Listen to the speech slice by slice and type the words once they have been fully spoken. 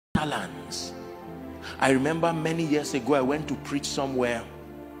hinterlands. I remember many years ago I went to preach somewhere.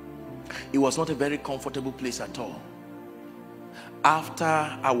 It was not a very comfortable place at all. After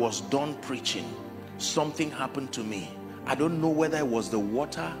I was done preaching, something happened to me. I don't know whether it was the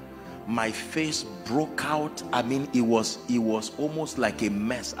water. My face broke out. I mean, it was almost like a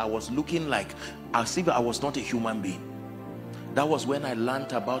mess. I was looking like as if I was not a human being. That was when I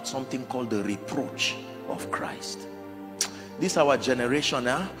learned about something called the reproach of Christ. This our generation,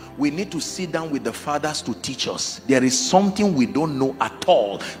 huh? We need to sit down with the fathers to teach us. There is something we don't know at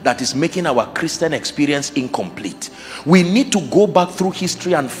all that is making our Christian experience incomplete. We need to go back through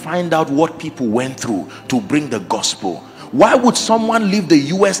history and find out what people went through to bring the gospel. Why would someone leave the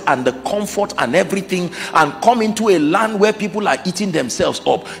US and the comfort and everything and come into a land where people are eating themselves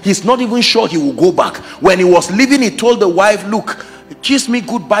up? He's not even sure he will go back. When he was leaving, he told the wife, look, kiss me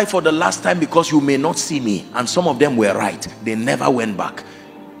goodbye for the last time because you may not see me. And some of them were right. They never went back.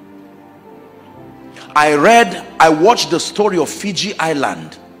 I watched the story of Fiji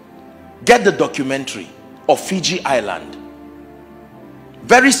Island. Get the documentary of Fiji Island.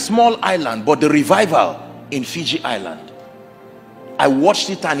 Very small island, but the revival in Fiji Island. I watched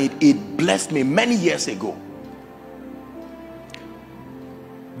it and it blessed me many years ago.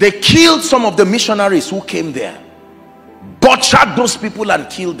 They killed some of the missionaries who came there. Butchered those people and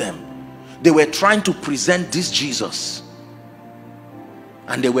killed them. They were trying to present this Jesus.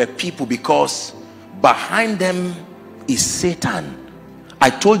 And they were people, because behind them is Satan. I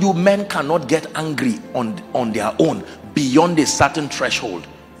told you, men cannot get angry on their own beyond a certain threshold.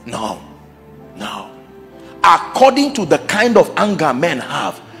 No. According to the kind of anger men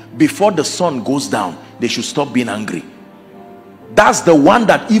have, before the sun goes down, they should stop being angry. That's the one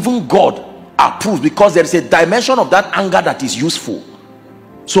that even God approves, because there is a dimension of that anger that is useful.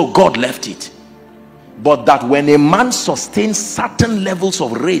 So God left it. But that when a man sustains certain levels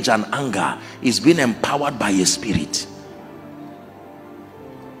of rage and anger, is being empowered by a spirit.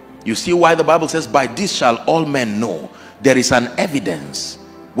 You see why the Bible says, by this shall all men know there is an evidence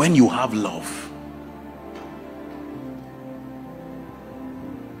when you have love.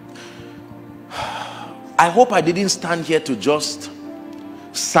 I hope I didn't stand here to just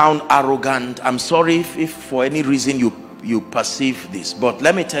sound arrogant. I'm sorry if for any reason you perceive this, but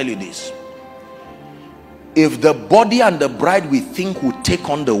let me tell you this. If the body and the bride we think will take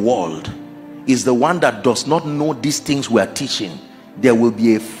on the world is the one that does not know these things we are teaching, there will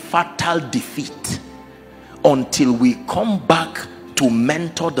be a fatal defeat until we come back to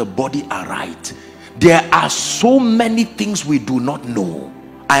mentor the body aright. There are so many things we do not know.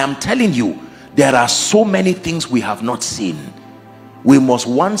 I am telling you, there are so many things we have not seen. We must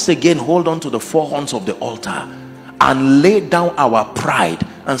once again hold on to the four horns of the altar and lay down our pride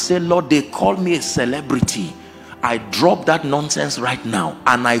and say, Lord, they call me a celebrity. I drop that nonsense right now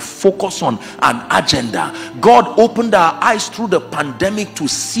and I focus on an agenda. God opened our eyes through the pandemic to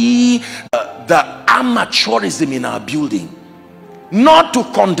see the amateurism in our building, not to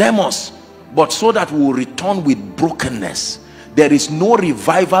condemn us, but so that we will return with brokenness. There is no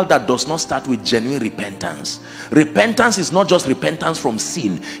revival that does not start with genuine repentance. Repentance is not just repentance from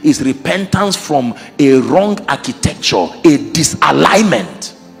sin, it's repentance from a wrong architecture, a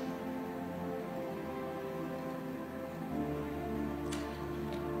disalignment.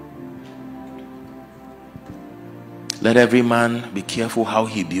 Let every man be careful how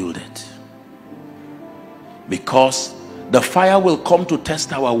he build it, because the fire will come to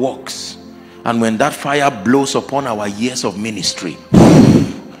test our works. And when that fire blows upon our years of ministry,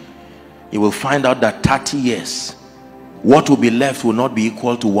 you will find out that 30 years, what will be left will not be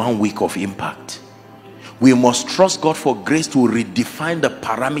equal to 1 week of impact. We must trust God for grace to redefine the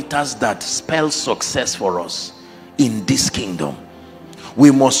parameters that spell success for us in this kingdom.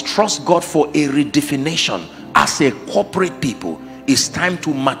 We must trust God for a redefinition. As a corporate people, it's time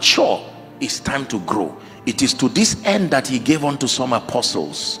to mature, it's time to grow. It is to this end that he gave unto some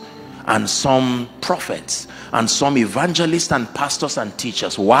apostles and some prophets and some evangelists and pastors and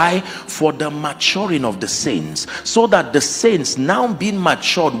teachers. Why? For the maturing of the saints, so that the saints, now being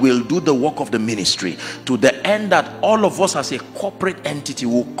matured, will do the work of the ministry, to the end that all of us as a corporate entity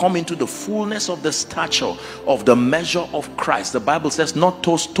will come into the fullness of the stature of the measure of Christ. The Bible says, not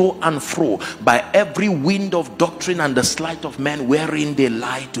tossed to and fro by every wind of doctrine and the sleight of men wherein they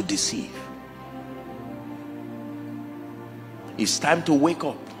lie to deceive. It's time to wake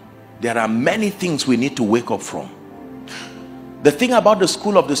up. There are many things we need to wake up from. The thing about the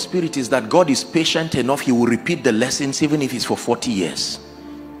school of the Spirit is that God is patient enough. He will repeat the lessons even if it's for 40 years.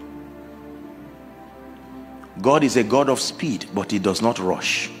 God is a God of speed, but he does not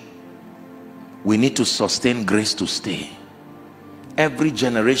rush. We need to sustain grace to stay. Every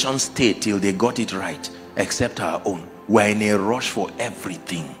generation stayed till they got it right, except our own. We're in a rush for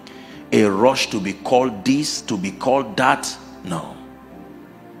everything. A rush to be called this, to be called that. No.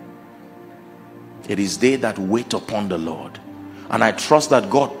 It is they that wait upon the Lord. And I trust that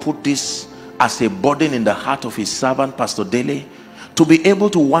God put this as a burden in the heart of his servant, Pastor Dele, to be able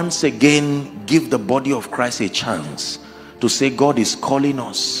to once again give the body of Christ a chance to say God is calling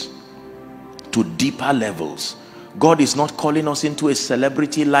us to deeper levels. God is not calling us into a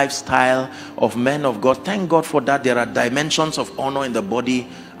celebrity lifestyle of men of God. Thank God for that. There are dimensions of honor in the body,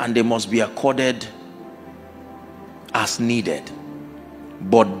 and they must be accorded as needed.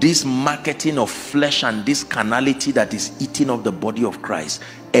 But this marketing of flesh and this carnality that is eating up the body of Christ,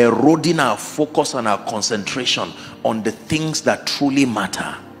 eroding our focus and our concentration on the things that truly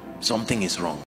matter, something is wrong.